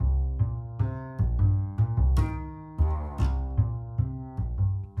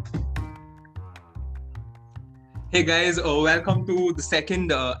Hey guys, welcome to the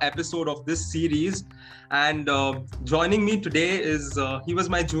second episode of this series. And joining me today is he was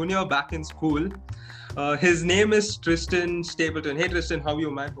my junior back in school. His name is Tristan Stapleton. Hey Tristan, how are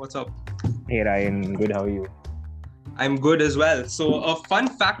you, man? What's up? Hey Ryan, good. How are you? I'm good as well. So, a fun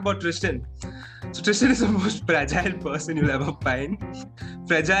fact about Tristan. So, Tristan is the most fragile person you'll ever find.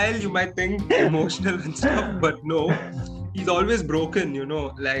 Fragile, you might think emotional and stuff, but no, he's always broken.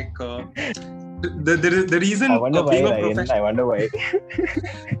 The reason I wonder why, being a Ryan. professional. I wonder why.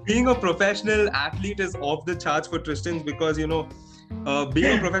 Being a professional athlete is off the charts for Tristan because being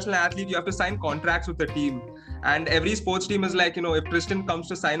a professional athlete, you have to sign contracts with the team, and every sports team is like, if Tristan comes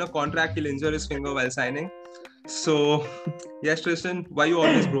to sign a contract, he'll injure his finger while signing. So yes, Tristan, why you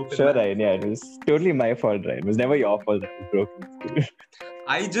always broken? Sure, Ryan. Yeah, it was totally my fault, Ryan. It was never your fault that I was broken.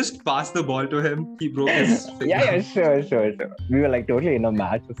 I just passed the ball to him. He broke his finger. Yeah, sure. We were like totally in a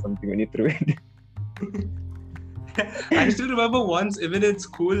match or something when you threw it. I still remember once, even in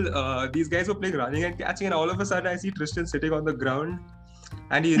school, these guys were playing running and catching, and all of a sudden I see Tristan sitting on the ground,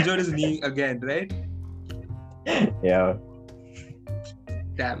 and he injured his knee again, right? Yeah.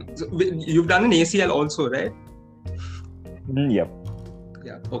 Damn. So, you've done an ACL also, right? Yep.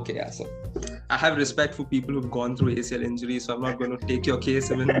 Yeah. Okay. Yeah. So I have respect for people who've gone through ACL injuries, so I'm not going to take your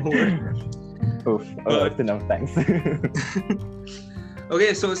case even more. Oof. That's enough. Thanks.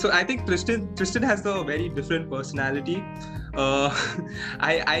 Okay, so I think Tristan has a very different personality.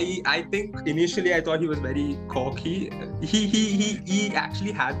 I think initially I thought he was very cocky. He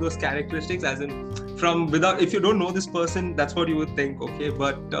actually had those characteristics, as in if you don't know this person, that's what you would think. Okay,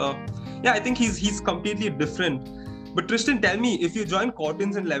 but I think he's completely different. But Tristan, tell me, if you joined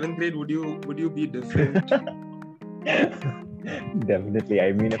Cortons in 11th grade, would you be different? Definitely.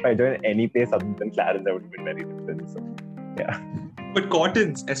 I mean, if I joined any place other than Clarence, I would have been very different. So, yeah. But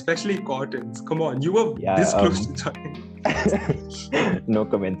Cortons, especially Cortons, come on, you were this close to joining. No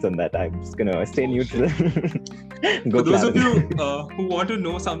comments on that. I'm just gonna stay neutral. For those of you who want to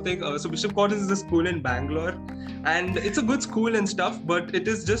know something, so Bishop Cortons is a school in Bangalore, and it's a good school and stuff, but it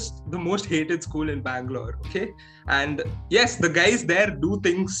is just the most hated school in Bangalore. Okay, and yes, the guys there do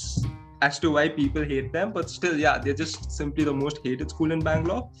things as to why people hate them, but still, yeah, they're just simply the most hated school in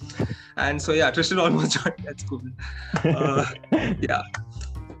Bangalore. And so, yeah, Tristan almost joined that school. Yeah.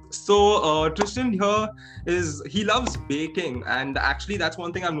 So Tristan here he loves baking, and actually that's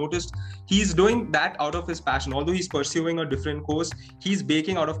one thing I've noticed. He's doing that out of his passion. Although he's pursuing a different course, he's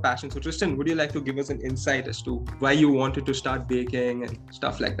baking out of passion. So Tristan, would you like to give us an insight as to why you wanted to start baking and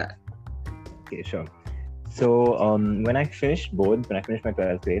stuff like that? Okay, sure. So when I finished my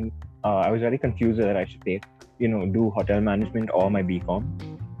 12th grade, I was very confused whether I should do hotel management or my BCom.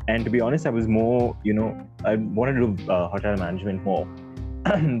 And to be honest, I was more, I wanted to do hotel management more.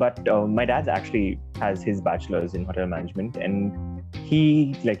 But my dad actually has his bachelor's in hotel management, and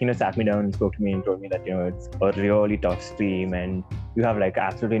he sat me down and spoke to me and told me that it's a really tough stream and you have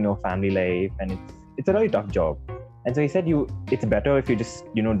absolutely no family life, and it's a really tough job. And so he said it's better if you just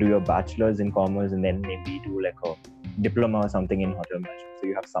do your bachelor's in commerce and then maybe do a diploma or something in hotel management, so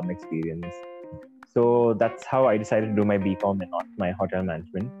you have some experience. So that's how I decided to do my BCom and not my hotel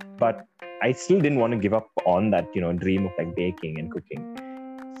management. But I still didn't want to give up on that dream of baking and cooking.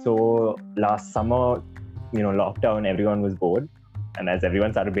 So last summer, lockdown, everyone was bored, and as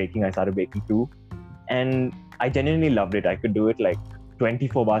everyone started baking, I started baking too. And I genuinely loved it. I could do it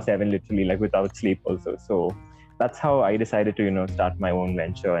 24/7, literally, without sleep also. So that's how I decided to start my own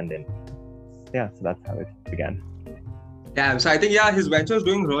venture, and then so that's how it began. Yeah, so I think his venture is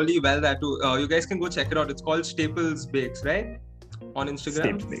doing really well there too. You guys can go check it out. It's called Staples Bakes, right? On Instagram.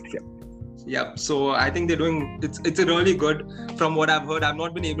 Staples Bakes, yeah. Yeah, so I think they're doing it's a really good. From what I've heard, I've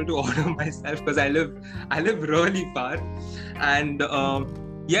not been able to order myself because I live really far, and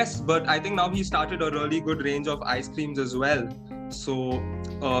yes, but I think now he started a really good range of ice creams as well. So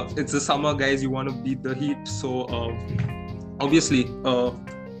it's the summer, guys. You want to beat the heat, so obviously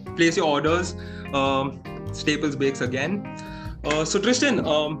place your orders. Staples Bakes again. So Tristan,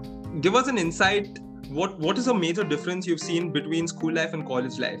 give us an insight. What is a major difference you've seen between school life and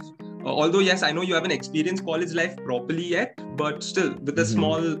college life? Although yes, I know you haven't experienced college life properly yet, but still, with a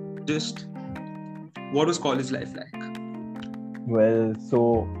small gist, what was college life like? Well,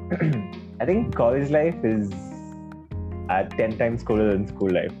 so I think college life is 10 times cooler than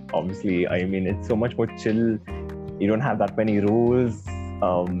school life. Obviously, I mean, it's so much more chill. You don't have that many rules.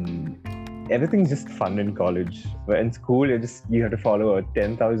 Everything's just fun in college. But in school, you have to follow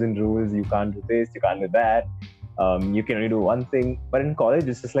 10,000 rules. You can't do this, you can't do that. You can only do one thing. But in college,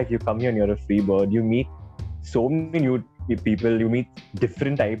 it's just you come here and you're a free bird. You meet so many new people. You meet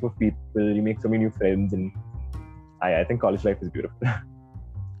different type of people. You make so many new friends, and I think college life is beautiful.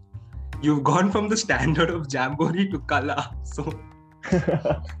 You've gone from the standard of Jamboree to Kala. So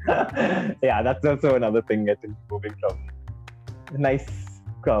yeah, that's also another thing. I think moving from a nice,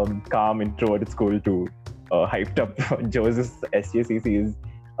 calm, introverted school to hyped up Joseph's SJCC is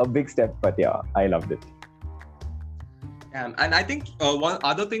a big step. But yeah, I loved it. And I think one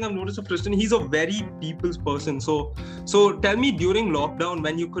other thing I've noticed of Tristan, he's a very people's person. So tell me, during lockdown,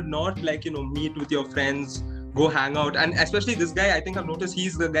 when you could not meet with your friends, go hang out, and especially this guy, I think I've noticed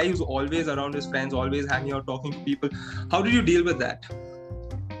he's the guy who's always around his friends, always hanging out, talking to people. How did you deal with that?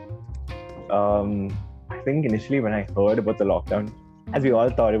 I think initially when I heard about the lockdown, as we all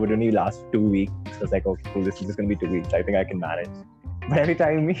thought it would only last 2 weeks, I was like, okay, cool, this is just going to be 2 weeks. I think I can manage. But every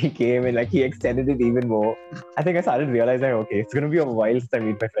time he came and he extended it even more, I think I started realizing, okay, it's going to be a while since I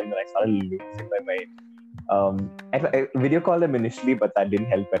meet my friends, and I started losing my mind. I video called them initially, but that didn't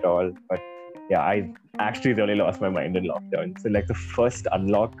help at all. But yeah, I actually really lost my mind in lockdown. So the first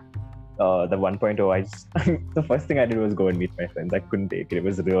unlock, the 1.0, the first thing I did was go and meet my friends. I couldn't take it. It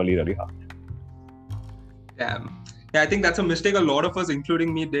was really, really hard. Damn. Yeah, I think that's a mistake a lot of us,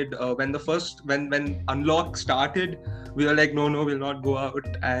 including me, did. When Unlock started, we were like, no, we'll not go out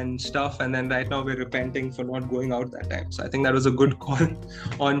and stuff. And then right now we're repenting for not going out that time. So I think that was a good call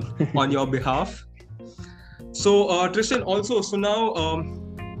on your behalf. So Tristan, also, so now,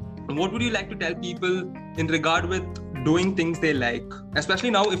 what would you like to tell people in regard with doing things they like? Especially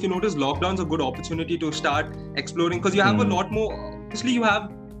now, if you notice, lockdown's a good opportunity to start exploring, because you have a lot more. Obviously, you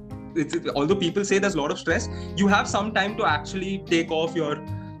have. Although people say there's a lot of stress, you have some time to actually take off your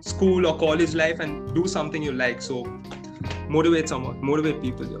school or college life and do something you like. So motivate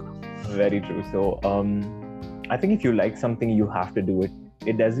people here. Very true. So I think if you like something, you have to do it.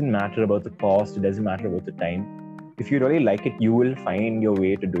 It doesn't matter about the cost. It doesn't matter about the time. If you really like it, you will find your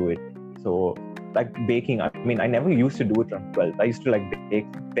way to do it. So like baking, I never used to do it from 12. I used to bake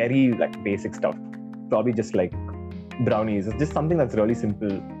very basic stuff. Probably just brownies. It's just something that's really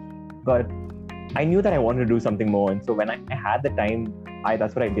simple. But I knew that I wanted to do something more, and so when I had the time,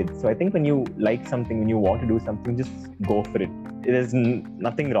 that's what I did. So I think when you like something, when you want to do something, just go for it. There's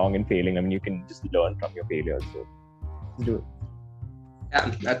nothing wrong in failing. You can just learn from your failures. So just do it.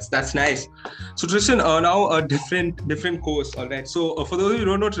 Yeah, that's nice. So Tristan, now a different course. All right. So for those who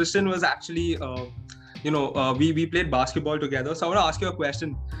don't know, Tristan was actually we played basketball together. So I want to ask you a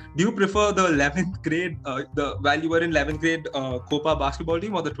question. Do you prefer the 11th grade, while you were in 11th grade Copa basketball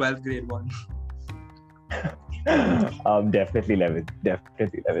team, or the 12th grade one? Definitely 11th.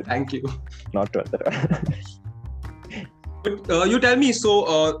 Definitely 11th. Thank you. Not 12th at all. But you tell me,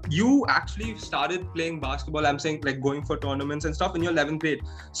 so you actually started playing basketball, I'm saying going for tournaments and stuff in your 11th grade.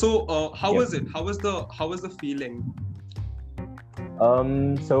 So how was it? How was the feeling?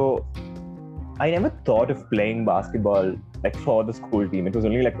 So I never thought of playing basketball for the school team. It was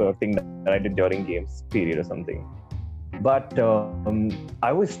only a thing that I did during games period or something. But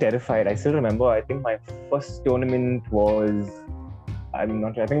I was terrified. I still remember, I think my first tournament was, I'm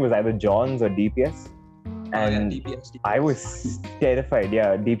not sure, I think it was either John's or DPS. And DPS. I was terrified,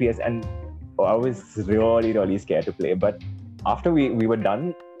 DPS. And I was really, really scared to play. But after we were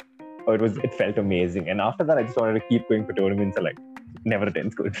done, it felt amazing. And after that, I just wanted to keep going for tournaments and never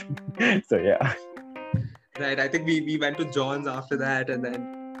attend school. So yeah. Right. I think we went to John's after that, and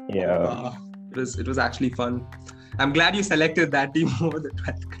then it was actually fun. I'm glad you selected that team over the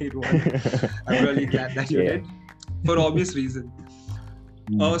 12th grade one. I'm really glad that you did, for obvious reason.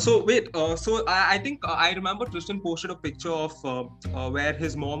 So I think I remember Tristan posted a picture of where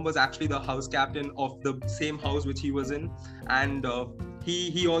his mom was actually the house captain of the same house which he was in, and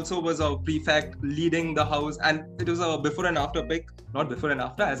he also was a prefect leading the house, and it was a before and after pic, not before and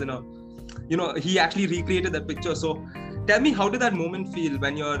after, as in he actually recreated that picture. So tell me, how did that moment feel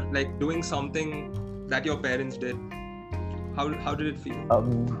when you're doing something that your parents did? How did it feel?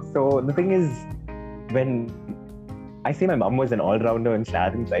 So the thing is, when I say my mom was an all-rounder in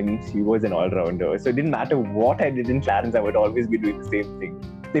Clarence, I mean she was an all-rounder. So it didn't matter what I did in Clarence, I would always be doing the same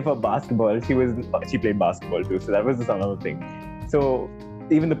thing. Say for basketball, she played basketball too, so that was another thing. So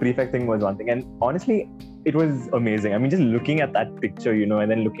even the prefect thing was one thing, and honestly, it was amazing. Just looking at that picture,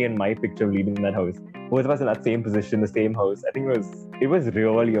 and then looking at my picture of leading that house, both of us in that same position, the same house. I think it was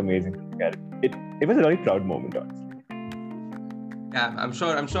really amazing to look at. It was a really proud moment, honestly. Yeah, I'm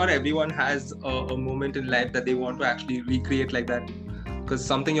sure everyone has a moment in life that they want to actually recreate like that, because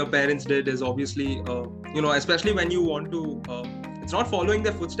something your parents did is obviously, especially when you want to, it's not following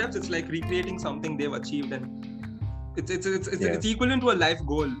their footsteps, it's recreating something they've achieved, and it's equivalent to a life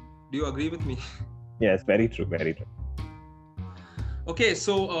goal. Do you agree with me? Yes, very true, very true. Okay,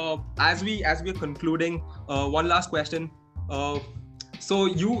 so as we're concluding, one last question. So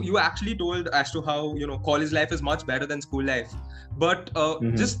you actually told as to how college life is much better than school life, but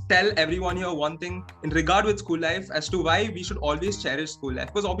just tell everyone here one thing in regard with school life as to why we should always cherish school life,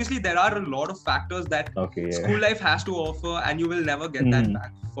 because obviously there are a lot of factors that school life has to offer, and you will never get that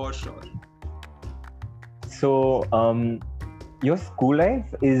back for sure. So your school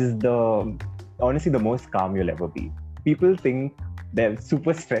life is honestly the most calm you'll ever be. People think they're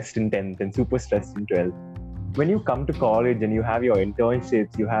super stressed in 10th and super stressed in 12th. When you come to college and you have your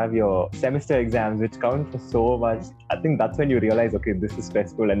internships, you have your semester exams, which count for so much, I think that's when you realize, okay, this is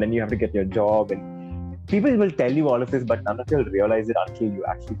stressful, and then you have to get your job. And people will tell you all of this, but none of you will realize it until you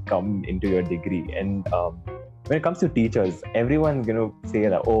actually come into your degree. And when it comes to teachers, everyone's going to say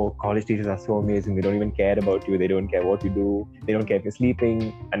that, oh, college teachers are so amazing. They don't even care about you. They don't care what you do. They don't care if you're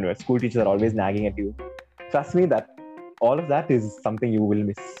sleeping. And your school teachers are always nagging at you. Trust me that all of that is something you will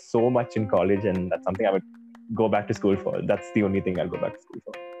miss so much in college. And that's something I would go back to school for. That's the only thing I'll go back to school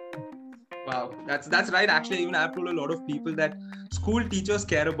for. Wow, that's right. Actually, even I've told a lot of people that school teachers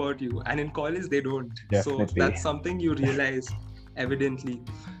care about you, and in college they don't. Definitely. So that's something you realize, evidently.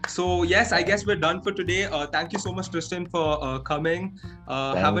 So yes, I guess we're done for today. Thank you so much, Tristan, for coming.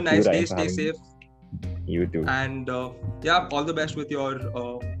 Have a nice day. Stay safe. You too. And yeah, all the best with your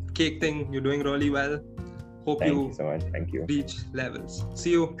cake thing. You're doing really well. Hope Thank you so much. Thank you. Reach levels. See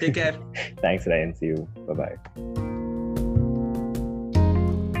you. Take care. Thanks, Ryan. See you. Bye-bye.